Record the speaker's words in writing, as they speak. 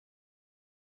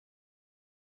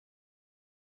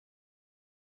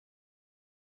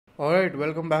Alright,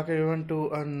 welcome back everyone to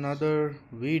another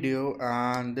video,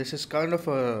 and this is kind of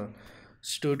a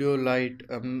studio light,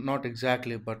 not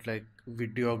exactly, but like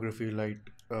videography light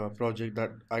project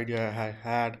that idea I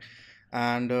had,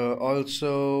 and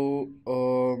also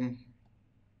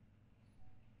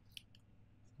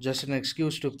just an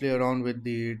excuse to play around with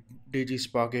the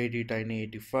DigiSpark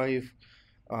ATTINY85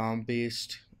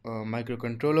 based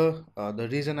microcontroller. The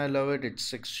reason I love it,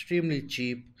 it's extremely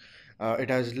cheap.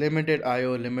 It has limited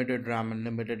I/O, limited RAM, and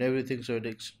limited everything, so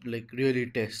like really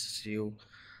tests you,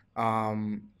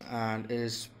 and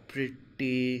is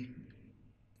pretty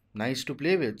nice to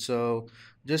play with. So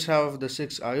just have the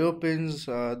six I/O pins.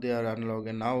 They are analog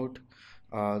and out.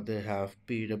 They have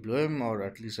PWM, or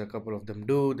at least a couple of them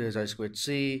do. There's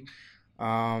I2C.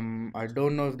 I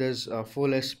don't know if there's a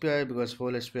full SPI because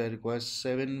full SPI requires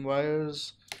 7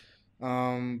 wires.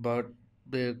 But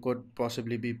there could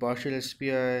possibly be partial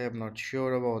SPI. I'm not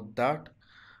sure about that.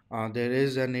 There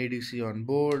is an ADC on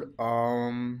board.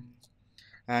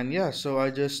 And yeah, so I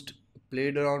just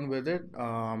played around with it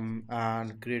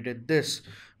and created this.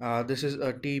 This is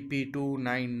a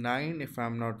TP299, if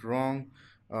I'm not wrong,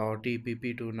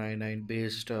 TPP299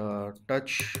 based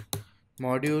touch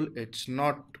module. It's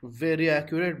not very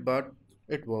accurate, but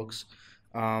it works.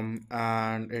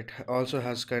 And it also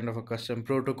has kind of a custom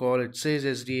protocol. It says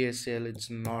SDACL, it's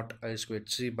not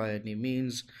I2C by any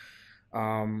means.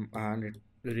 And it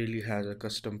really has a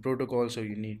custom protocol, so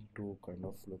you need to kind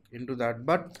of look into that.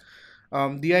 But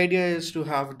the idea is to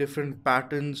have different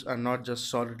patterns and not just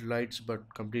solid lights,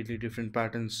 but completely different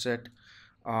patterns set,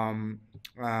 and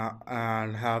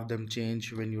have them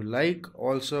change when you like.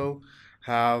 Also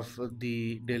have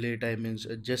the delay timings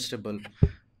adjustable.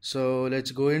 So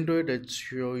let's go into it. Let's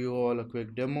show you all a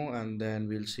quick demo, and then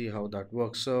we'll see how that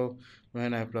works. So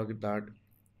when I plug that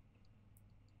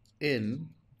in,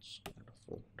 it's kind of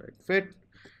a tight fit,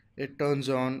 it turns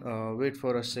on. Wait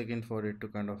for a second for it to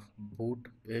kind of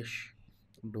boot ish,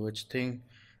 do its thing,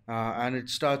 and it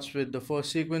starts with the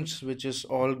first sequence, which is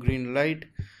all green light.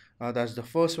 That's the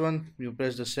first one. You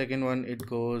press the second one, it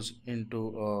goes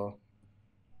into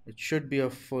it should be a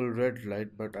full red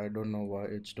light, but I don't know why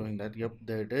it's doing that. Yep,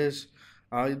 there it is.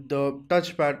 The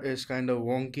touchpad is kind of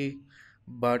wonky,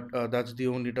 but that's the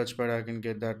only touchpad I can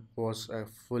get that was a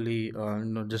fully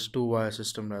just two wire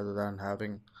system rather than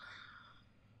having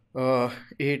uh,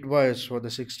 8 wires for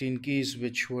the 16 keys,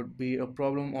 which would be a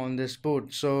problem on this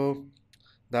board. So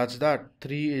that's that.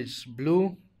 3 is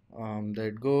blue. There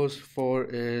it goes. 4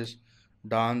 is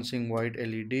dancing white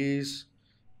LEDs.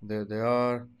 There they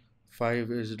are. 5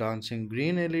 is dancing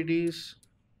green LEDs.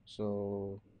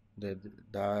 So that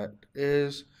that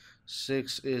is.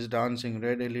 6 is dancing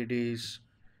red LEDs.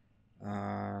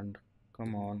 And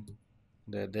come on,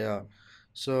 there they are.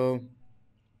 So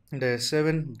there's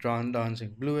 7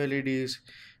 dancing blue LEDs.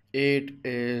 8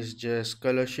 is just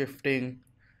color shifting,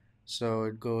 so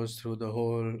it goes through the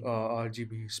whole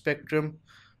RGB spectrum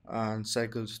and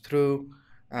cycles through.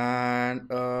 And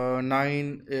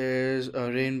 9 is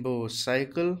a rainbow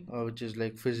cycle, which is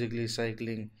like physically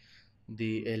cycling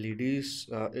the LEDs.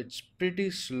 It's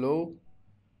pretty slow,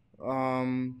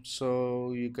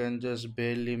 so you can just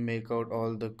barely make out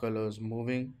all the colors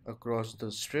moving across the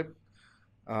strip.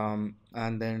 And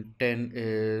then 10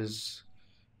 is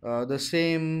the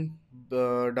same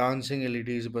dancing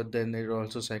LEDs, but then it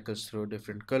also cycles through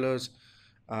different colors,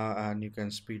 and you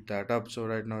can speed that up. So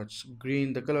right now it's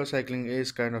green. The color cycling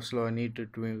is kind of slow. I need to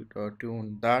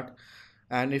tune that.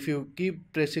 And if you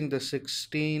keep pressing the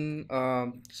 16th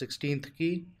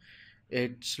key,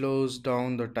 it slows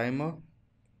down the timer.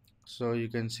 So you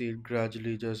can see it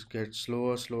gradually just gets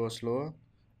slower, slower, slower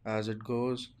as it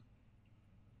goes,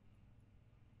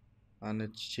 and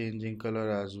it's changing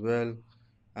color as well.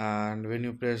 And when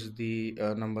you press the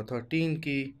number 13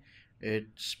 key, it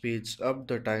speeds up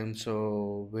the time,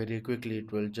 so very quickly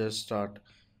it will just start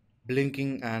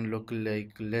blinking and look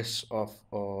like less of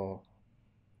a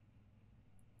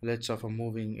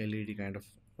moving LED kind of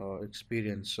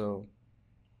experience. So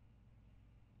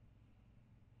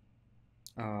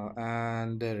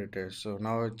and there it is. So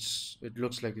now it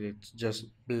looks like it's just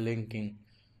blinking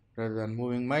rather than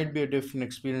moving. Might be a different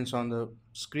experience on the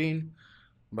screen,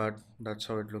 but that's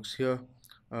how it looks here.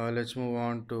 Let's move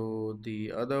on to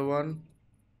the other one.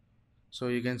 So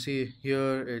you can see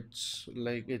here it's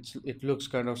like it looks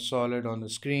kind of solid on the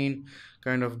screen,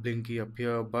 kind of blinky up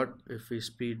here, but if we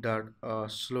speed that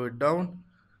slow it down,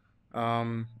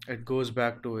 it goes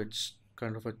back to its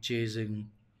kind of a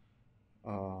chasing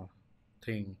uh,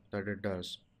 thing that it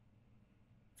does.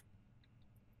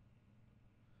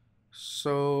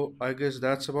 So I guess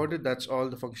that's about it. That's all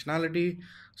the functionality.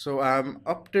 So I'm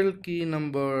up till key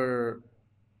number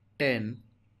 10.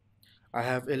 I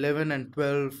have 11 and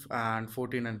 12 and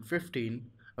 14 and 15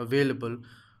 available.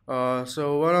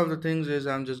 So one of the things is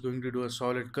I'm just going to do a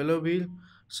solid color wheel.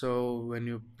 So when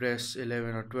you press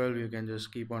 11 or 12, you can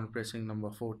just keep on pressing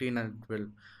number 14 and it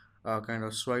will kind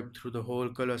of swipe through the whole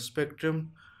color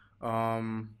spectrum.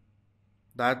 Um,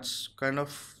 that's kind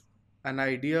of an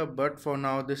idea, but for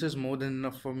now this is more than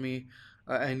enough for me.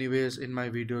 Anyways, in my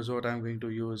videos what I'm going to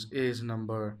use is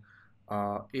number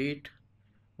 8,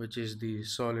 which is the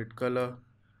solid color,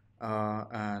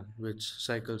 and which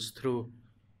cycles through,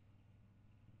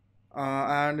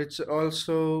 and it's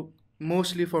also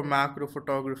mostly for macro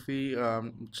photography.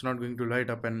 It's not going to light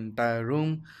up an entire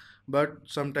room, but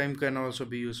sometimes can also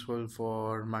be useful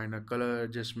for minor color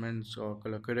adjustments or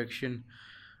color correction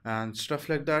and stuff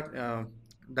like that.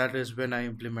 That is when I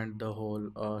implement the whole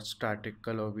static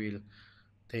color wheel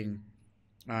thing,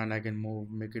 and I can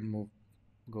make it move,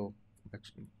 go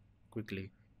actually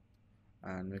quickly,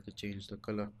 and make it change the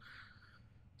color.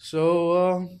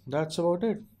 So that's about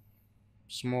it.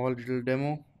 Small little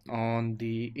demo on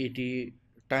the 80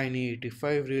 tiny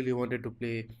 85. Really wanted to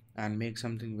play and make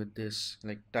something with this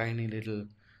like tiny little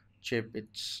chip.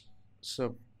 It's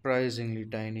surprisingly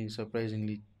tiny,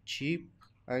 surprisingly cheap,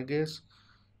 I guess.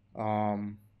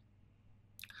 um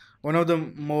One of the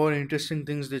more interesting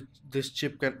things that this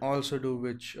chip can also do,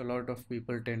 which a lot of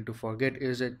people tend to forget,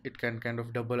 is that it can kind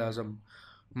of double as a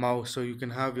mouse. So you can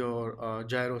have your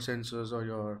gyro sensors or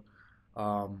your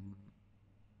um,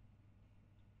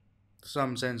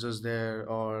 some sensors there,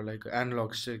 or like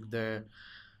analog stick there,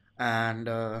 and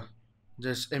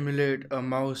just emulate a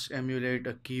mouse, emulate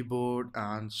a keyboard,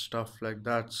 and stuff like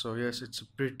that. So yes, it's a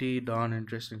pretty darn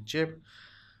interesting chip.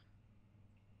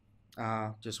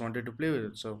 Just wanted to play with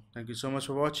it. So thank you so much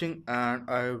for watching, and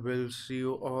I will see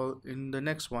you all in the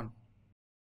next one.